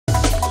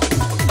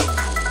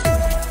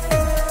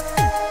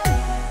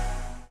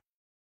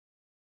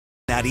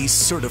Cincinnati's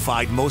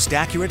certified most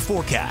accurate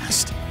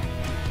forecast.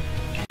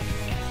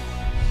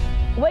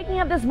 Waking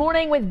up this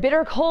morning with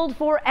bitter cold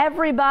for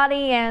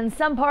everybody, and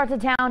some parts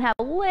of town have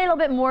a little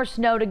bit more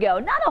snow to go.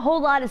 Not a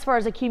whole lot as far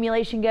as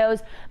accumulation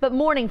goes, but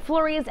morning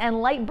flurries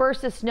and light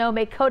bursts of snow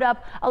may coat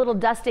up a little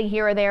dusting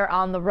here or there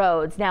on the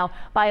roads. Now,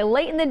 by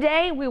late in the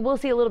day, we will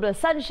see a little bit of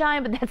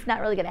sunshine, but that's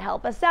not really going to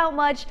help us out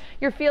much.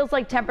 Your feels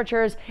like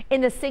temperatures in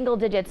the single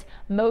digits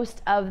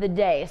most of the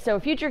day. So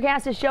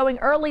Futurecast is showing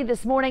early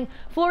this morning,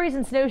 flurries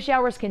and snow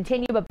showers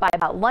continue, but by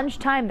about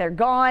lunchtime, they're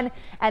gone.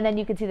 And then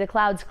you can see the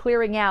clouds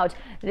clearing out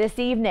this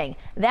evening.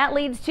 That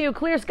leads to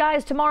clear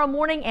skies tomorrow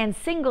morning and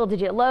single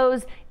digit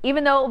lows,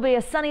 even though it will be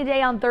a sunny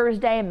day on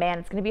Thursday. And man,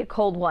 it's going to be a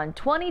cold one.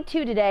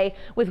 22 today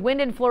with wind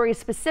and flurries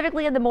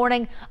specifically in the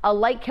morning. A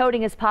light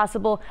coating is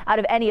possible out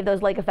of any of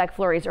those lake effect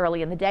flurries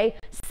early in the day.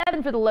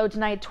 7 for the low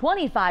tonight,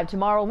 25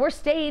 tomorrow. We're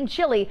staying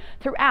chilly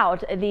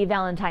throughout the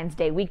Valentine's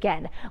Day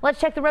weekend. Let's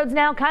check the roads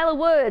now. Kyla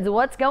Woods,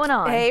 what's going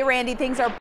on? Hey, Randy, things are